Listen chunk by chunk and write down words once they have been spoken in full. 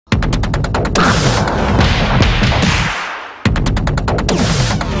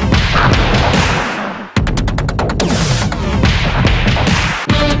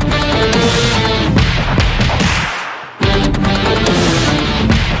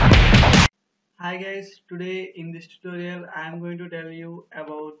Hi guys, today in this tutorial I am going to tell you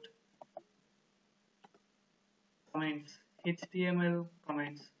about comments, HTML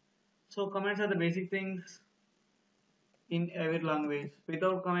comments. So comments are the basic things in every language.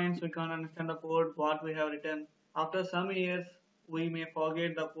 Without comments we can't understand the code what we have written. After some years we may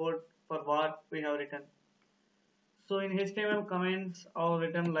forget the code for what we have written. So in HTML comments are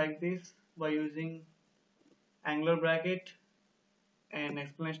written like this by using angular bracket and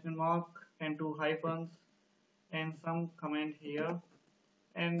exclamation mark and two hyphens and some comment here,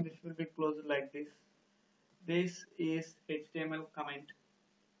 and this will be closed like this. This is HTML comment.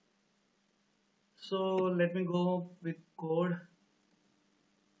 So let me go with code.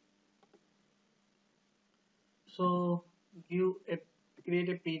 So create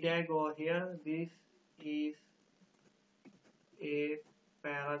a p tag over here. This is a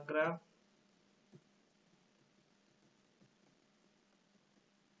paragraph,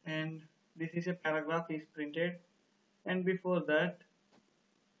 and this is a paragraph is printed, and before that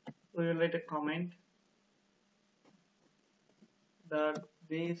we will write a comment that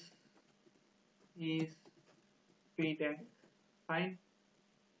this is p tag. Fine.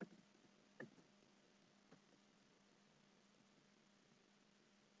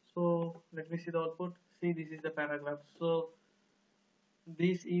 So let me see the output. See, this is the paragraph. So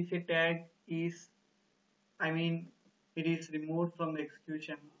this is a tag is, I mean, it is removed from the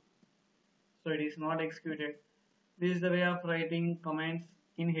execution. So it is not executed. This is the way of writing comments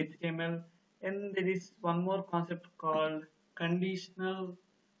in HTML. And there is one more concept called conditional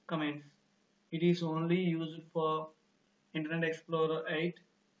comments. It is only used for Internet Explorer 8.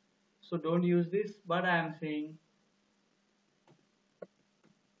 So don't use this, but I am saying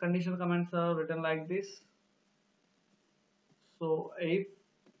conditional comments are written like this. So if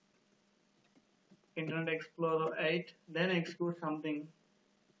Internet Explorer 8 then execute something,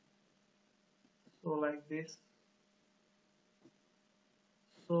 so like this.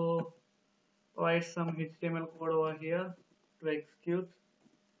 So write some HTML code over here to execute,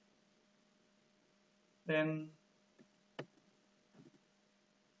 then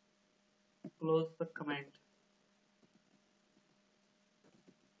close the comment.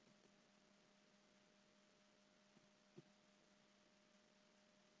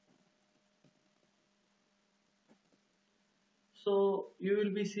 So you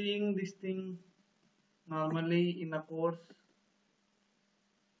will be seeing this thing normally in the codes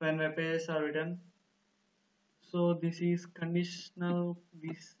when web pages are written. So this is conditional,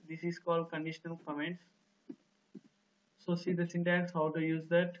 this is called conditional comments. So see the syntax, how to use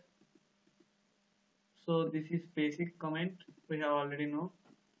that. So this is basic comment, we have already know,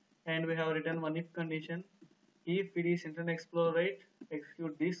 and we have written one if condition. If it is Internet Explorer 8,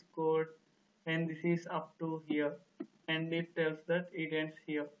 execute this code, and this is up to here, and it tells that it ends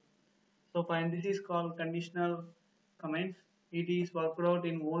here. So fine, this is called conditional comments. It is worked out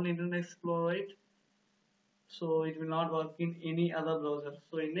in only Internet Explorer 8, so it will not work in any other browser.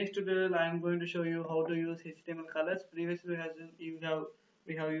 So in next tutorial I am going to show you how to use HTML colors. Previously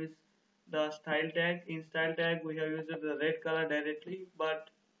we have used the style tag. In style tag we have used the red color directly, but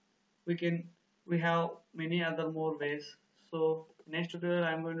we have many other more ways. So next tutorial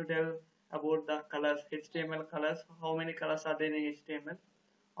I am going to tell about the colors, HTML colors, how many colors are there in HTML,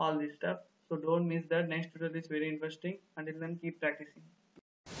 all this stuff. So don't miss that. Next tutorial is very interesting. Until then, keep practicing.